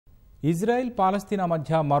Israel పాలస్తీనా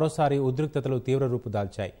మధ్య మరోసారి ఉద్రిక్తతలు తీవ్ర రూపు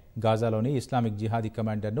దాల్చాయి. గాజాలోని ఇస్లామిక్ జిహాదీ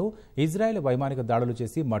కమాండర్ను ఇజ్రాయెల్ వైమానిక దాడులు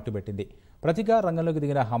చేసి మట్టుబెట్టింది. ప్రతిగా రంగంలోకి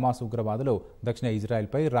దిగిన హమాస్ ఉగ్రవాదులు దక్షిణ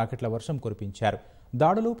ఇజ్రాయెల్పై రాకెట్ల వర్షం కురిపించారు.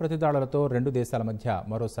 దాడులు ప్రతిదాడులతో రెండు దేశాల మధ్య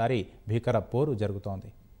మరోసారి భీకర పోరు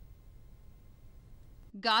జరుగుతోంది.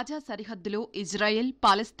 గాజా సరిహద్దులో ఇజ్రాయెల్,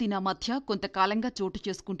 పాలస్తీనా మధ్య కొంతకాలంగా చోటు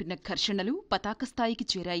చేసుకుంటున్న ఘర్షణలు పతాకస్థాయికి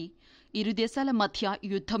చేరాయి. ఇరు దేశాల మధ్య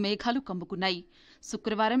యుద్ధ మేఘాలు కమ్ముకున్నాయి.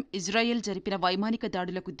 శుక్రవారం ఇజ్రాయెల్ జరిపిన వైమానిక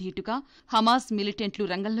దాడులకు ధీటుగా హమాస్ మిలిటెంట్లు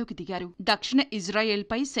రంగంలోకి దిగారు. దక్షిణ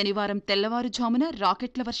ఇజ్రాయెల్పై శనివారం తెల్లవారుజామున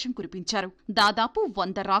రాకెట్ల వర్షం కురిపించారు. దాదాపు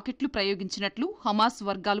 100 రాకెట్లు ప్రయోగించినట్లు హమాస్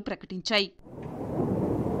వర్గాలు ప్రకటించాయి.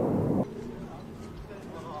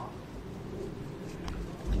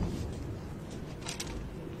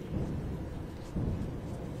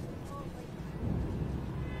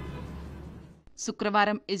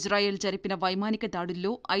 శుక్రవారం ఇజ్రాయెల్ జరిపిన వైమానిక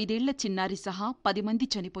దాడుల్లో 5 ఏళ్ల చిన్నారి సహా 10 మంది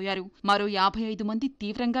చనిపోయారు. మరో 55 మంది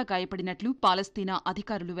తీవ్రంగా గాయపడినట్లు పాలస్తీనా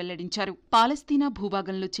అధికారులు వెల్లడించారు. పాలస్తీనా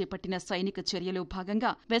భూభాగంలో చేపట్టిన సైనిక చర్యలో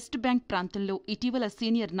భాగంగా వెస్ట్ బ్యాంక్ ప్రాంతంలో ఇటీవల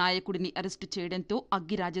సీనియర్ నాయకుడిని అరెస్టు చేయడంతో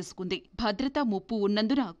అగ్గి రాజేసుకుంది. భద్రతా ముప్పు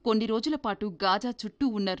ఉన్నందున కొన్ని రోజుల పాటు గాజా చుట్టూ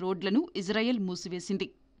ఉన్న రోడ్లను ఇజ్రాయెల్ మూసివేసింది.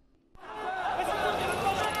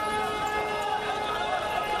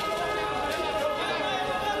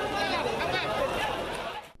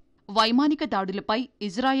 వైమానిక దాడులపై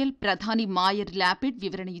ఇజ్రాయెల్ ప్రధాని మాయర్ లాపిడ్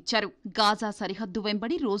వివరణ ఇచ్చారు. గాజా సరిహద్దు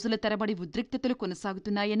వెంబడి రోజుల తరబడి ఉద్రిక్తతలు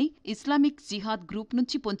కొనసాగుతున్నాయని, ఇస్లామిక్ జిహాద్ గ్రూప్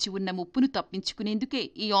నుంచి పొంచి ఉన్న ముప్పును తప్పించుకునేందుకే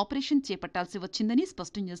ఈ ఆపరేషన్ చేపట్టాల్సి వచ్చిందని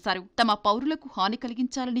స్పష్టం చేశారు. తమ పౌరులకు హాని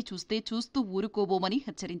కలిగించాలని చూస్తూ ఊరుకోబోమని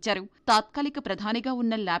హెచ్చరించారు. తాత్కాలిక ప్రధానిగా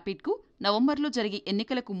ఉన్న లాపిడ్కు నవంబర్లో జరిగే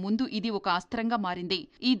ఎన్నికలకు ముందు ఇది ఒక అస్త్రంగా మారింది.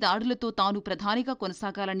 ఈ దాడులతో తాను ప్రధానిగా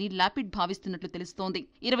కొనసాగాలని లాపిడ్ భావిస్తున్నట్లు తెలుస్తోంది.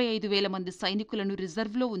 25,000 మంది సైనికులను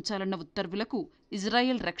రిజర్వ్లో ఉంచాలన్న ఉత్తర్వులకు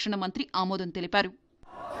ఇజ్రాయెల్ రక్షణ మంత్రి ఆమోదం తెలిపారు.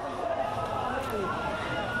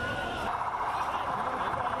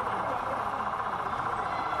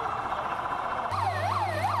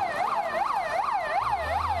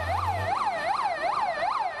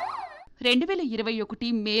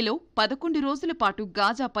 మేలో 11 రోజుల పాటు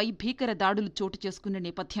గాజాపై భీకర దాడులు చోటు చేసుకున్న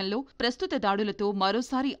నేపథ్యంలో ప్రస్తుత దాడులతో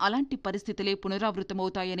మరోసారి అలాంటి పరిస్థితులే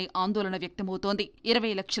పునరావృతమవుతాయనే ఆందోళన వ్యక్తమవుతోంది.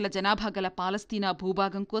 20 లక్షల జనాభా గల పాలస్తీనా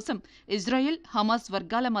భూభాగం కోసం ఇజ్రాయెల్, హమాస్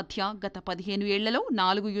వర్గాల మధ్య గత 15 ఏళ్లలో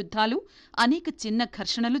 4 యుద్ధాలు, అనేక చిన్న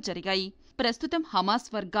ఘర్షణలు జరిగాయి. ప్రస్తుతం హమాస్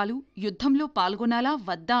వర్గాలు యుద్ధంలో పాల్గొనాలా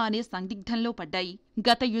వద్దా అనే సందిగ్ధంలో పడ్డాయి.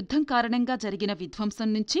 గత యుద్ధం కారణంగా జరిగిన విధ్వంసం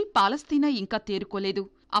నుంచి పాలస్తీనా ఇంకా తేరుకోలేదు.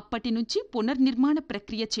 అప్పటి నుంచి పునర్నిర్మాణ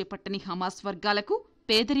ప్రక్రియ చేపట్టని హమాస్ వర్గాలకు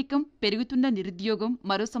పేదరికం, పెరుగుతున్న నిరుద్యోగం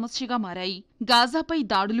మరో సమస్యగా మారాయి. గాజాపై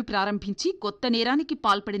దాడులు ప్రారంభించి కొత్త నేరానికి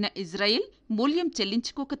పాల్పడిన ఇజ్రాయెల్ మూల్యం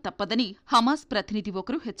చెల్లించుకోక తప్పదని హమాస్ ప్రతినిధి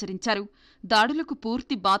ఒకరు హెచ్చరించారు. దాడులకు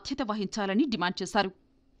పూర్తి బాధ్యత వహించాలని డిమాండ్ చేశారు.